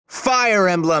Fire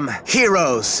Emblem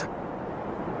Heroes.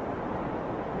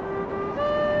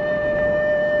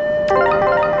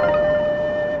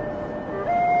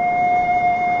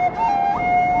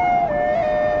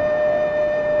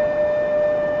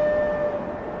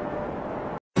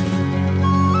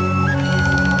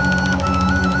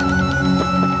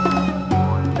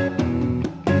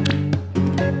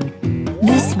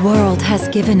 This world has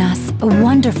given us a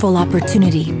wonderful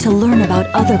opportunity to learn about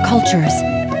other cultures.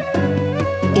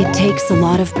 It takes a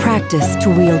lot of practice to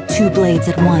wield two blades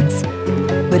at once,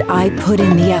 but I put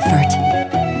in the effort.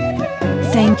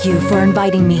 Thank you for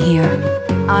inviting me here.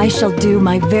 I shall do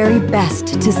my very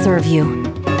best to serve you.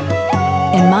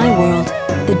 In my world,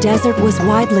 the desert was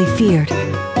widely feared.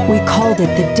 We called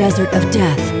it the Desert of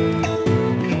Death.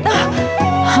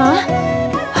 Huh?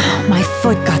 My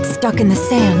foot got stuck in the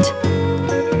sand.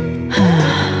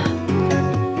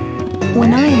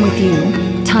 When I am with you,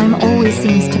 time always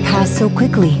seems to pass so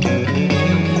quickly.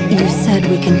 You said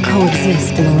we can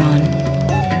coexist, Laurent.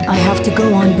 I have to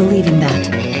go on believing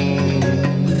that.